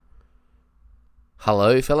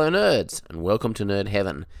Hello, fellow nerds, and welcome to Nerd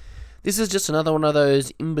Heaven. This is just another one of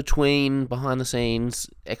those in-between, behind-the-scenes,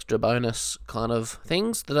 extra bonus kind of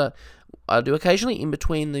things that I do occasionally in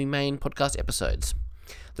between the main podcast episodes.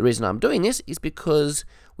 The reason I'm doing this is because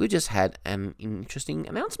we just had an interesting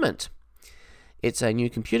announcement. It's a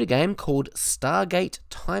new computer game called Stargate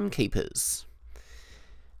Timekeepers.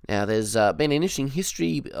 Now, there's been an interesting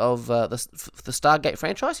history of the Stargate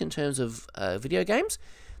franchise in terms of video games.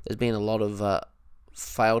 There's been a lot of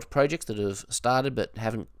failed projects that have started but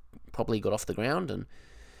haven't properly got off the ground,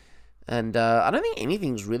 and I don't think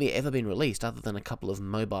anything's really ever been released other than a couple of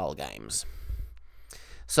mobile games.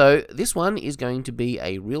 So this one is going to be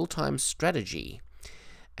a real-time strategy,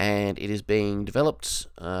 and it is being developed,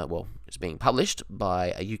 it's being published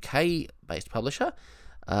by a UK-based publisher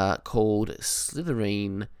called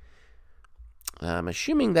Slitherine. I'm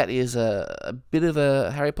assuming that is a bit of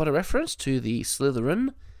a Harry Potter reference to the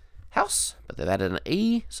Slytherin house, but they've added an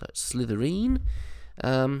E, so it's Slitherine.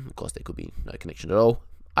 Of course, there could be no connection at all.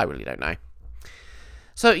 I really don't know.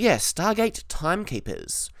 So, yeah, Stargate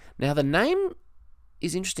Timekeepers. Now, the name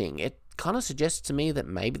is interesting. It kind of suggests to me that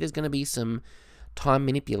maybe there's going to be some time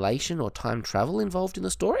manipulation or time travel involved in the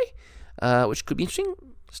story, which could be interesting.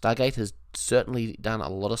 Stargate has certainly done a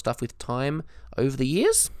lot of stuff with time over the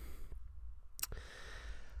years.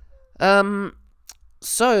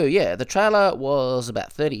 So, yeah, the trailer was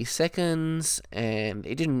about 30 seconds, and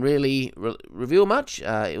it didn't really reveal much.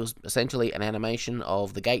 It was essentially an animation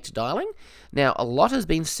of the gate dialing. Now, a lot has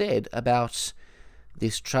been said about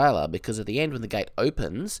this trailer, because at the end when the gate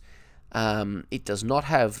opens, it does not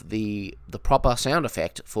have the proper sound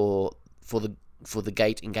effect for the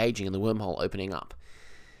gate engaging and the wormhole opening up.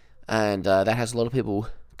 And that has a lot of people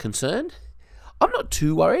concerned. I'm not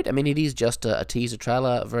too worried. I mean, it is just a teaser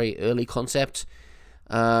trailer, a very early concept.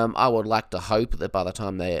 I would like to hope that by the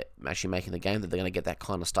time they're actually making the game that they're going to get that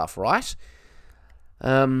kind of stuff right.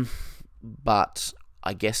 But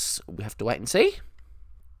I guess we have to wait and see.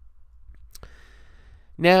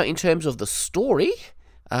 Now, in terms of the story,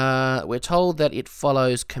 we're told that it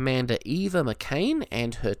follows Commander Eva McCain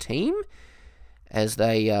and her team as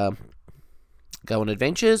they go on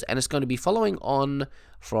adventures, and it's going to be following on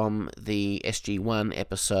from the SG-1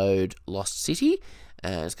 episode Lost City.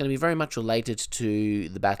 It's going to be very much related to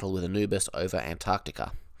the battle with Anubis over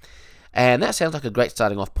Antarctica. And that sounds like a great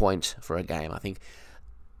starting off point for a game, I think.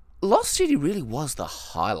 Lost City really was the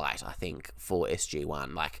highlight, I think, for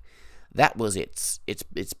SG-1. Like, that was its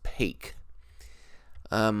peak.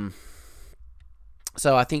 So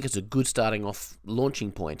I think it's a good starting off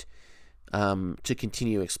launching point to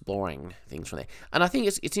continue exploring things from there. And I think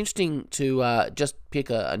it's interesting to just pick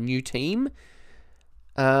a new team.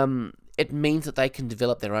 It means that they can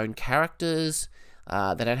develop their own characters.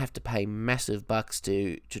 They don't have to pay massive bucks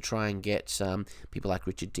to try and get people like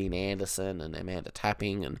Richard Dean Anderson and Amanda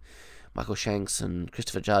Tapping and Michael Shanks and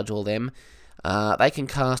Christopher Judge, all them. They can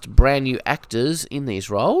cast brand new actors in these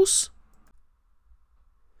roles.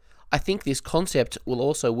 I think this concept will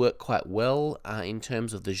also work quite well in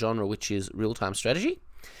terms of the genre, which is real-time strategy.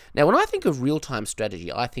 Now, when I think of real-time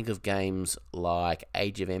strategy, I think of games like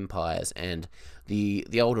Age of Empires and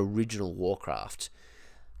the old original Warcraft,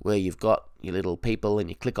 where you've got your little people and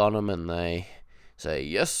you click on them and they say,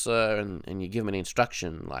 yes, sir, and you give them an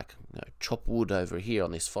instruction like, chop wood over here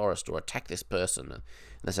on this forest or attack this person. And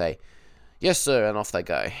they say, yes, sir, and off they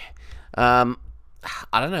go. I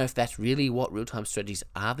don't know if that's really what real-time strategies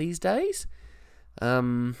are these days.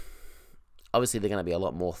 Obviously, they're going to be a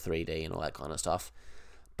lot more 3D and all that kind of stuff.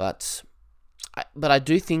 But I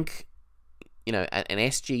do think, an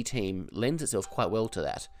SG team lends itself quite well to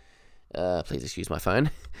that. Please excuse my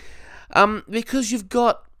phone. Because you've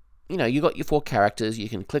got your 4 characters. You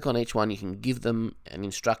can click on each one. You can give them an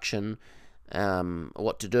instruction,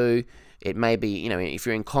 what to do. It may be, if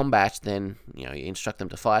you're in combat, then, you instruct them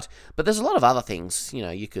to fight. But there's a lot of other things.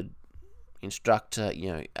 You could instruct,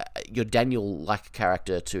 your Daniel-like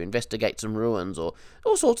character to investigate some ruins or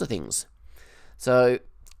all sorts of things. So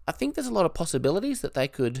I think there's a lot of possibilities that they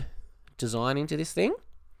could design into this thing.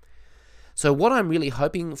 So what I'm really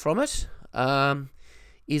hoping from it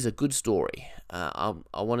is a good story. I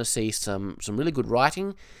want to see some really good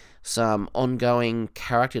writing, some ongoing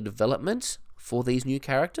character development for these new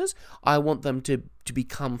characters. I want them to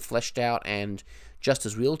become fleshed out and just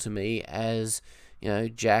as real to me as,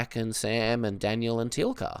 Jack and Sam and Daniel and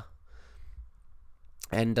Teal'c.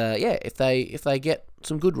 And if they get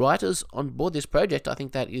some good writers on board this project, I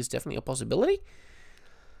think that is definitely a possibility.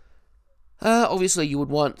 Obviously, you would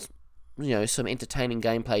want some entertaining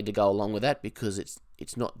gameplay to go along with that, because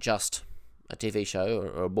it's not just a TV show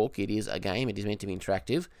or a book. It is a game. It is meant to be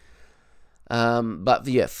interactive. But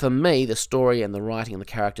yeah, for me, the story and the writing and the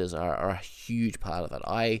characters are a huge part of it.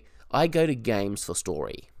 I go to games for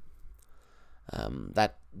story.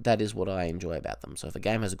 That is what I enjoy about them. So if a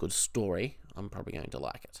game has a good story, I'm probably going to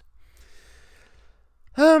like it.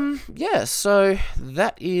 Yeah, so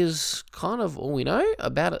that is kind of all we know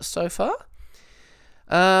about it so far.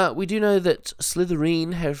 We do know that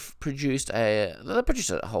Slitherine have produced a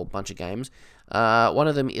whole bunch of games. One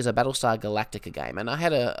of them is a Battlestar Galactica game, and I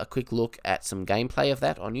had a quick look at some gameplay of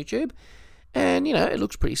that on YouTube, and it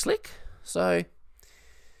looks pretty slick. So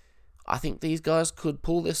I think these guys could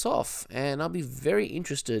pull this off, and I'll be very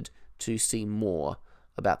interested to see more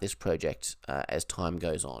about this project as time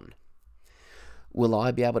goes on. Will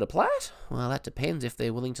I be able to play it? Well, that depends if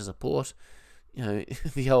they're willing to support,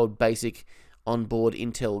 the old basic onboard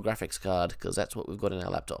Intel graphics card, because that's what we've got in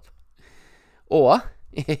our laptop. Or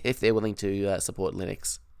if they're willing to support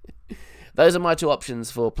Linux. Those are my two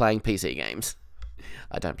options for playing PC games.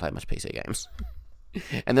 I don't play much PC games.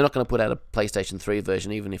 And they're not going to put out a PlayStation 3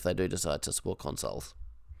 version, even if they do decide to support consoles.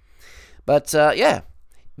 But yeah,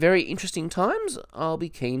 very interesting times. I'll be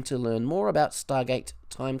keen to learn more about Stargate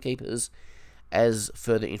Timekeepers as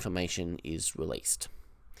further information is released.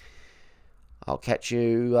 I'll catch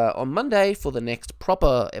you on Monday for the next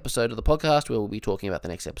proper episode of the podcast, where we'll be talking about the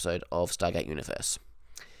next episode of Stargate Universe.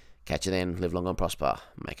 Catch you then. Live long and prosper.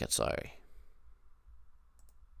 Make it so.